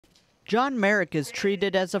John Merrick is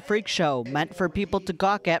treated as a freak show meant for people to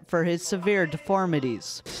gawk at for his severe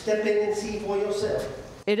deformities. Step in and see for yourself.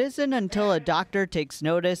 It isn't until a doctor takes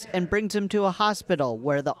notice and brings him to a hospital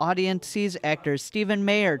where the audience sees actor Stephen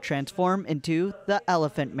Mayer transform into the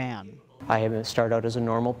Elephant Man. I start out as a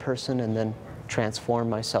normal person and then transform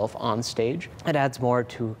myself on stage. It adds more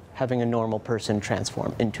to having a normal person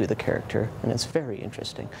transform into the character, and it's very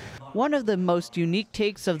interesting. One of the most unique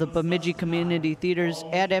takes of the Bemidji Community Theater's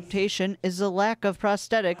adaptation is the lack of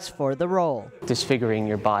prosthetics for the role. Disfiguring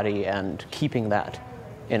your body and keeping that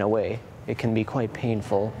in a way, it can be quite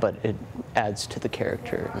painful, but it adds to the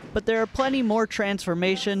character. But there are plenty more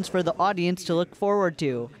transformations for the audience to look forward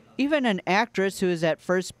to. Even an actress who is at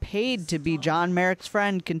first paid to be John Merrick's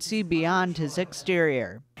friend can see beyond his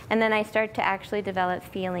exterior. And then I start to actually develop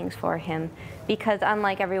feelings for him, because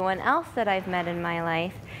unlike everyone else that I've met in my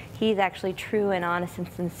life, he's actually true and honest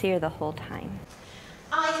and sincere the whole time.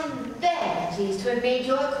 I am very pleased to have made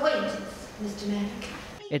your acquaintance, Mr. Merrick.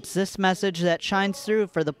 It's this message that shines through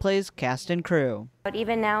for the play's cast and crew. But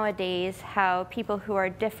even nowadays, how people who are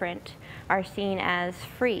different are seen as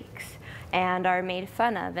freaks and are made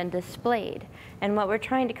fun of and displayed. And what we're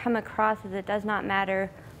trying to come across is it does not matter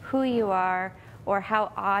who you are or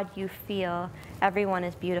how odd you feel, everyone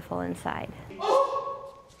is beautiful inside.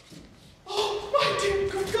 Oh, my dear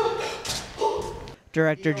good God. Oh.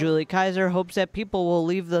 Director Julie Kaiser hopes that people will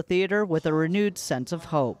leave the theater with a renewed sense of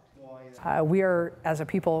hope. We are, as a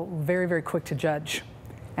people, very, very quick to judge,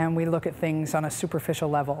 and we look at things on a superficial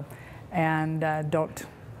level, and don't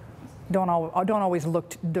always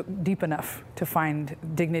look deep enough to find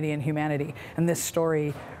dignity and humanity. And this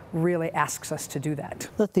story really asks us to do that.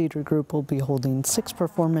 The theater group will be holding 6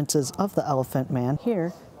 performances of The Elephant Man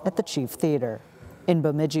here at the Chief Theater. In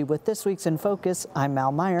Bemidji with this week's In Focus, I'm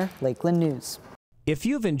Mal Meyer, Lakeland News. If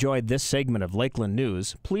you've enjoyed this segment of Lakeland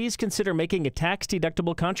News, please consider making a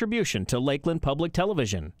tax-deductible contribution to Lakeland Public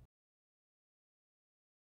Television.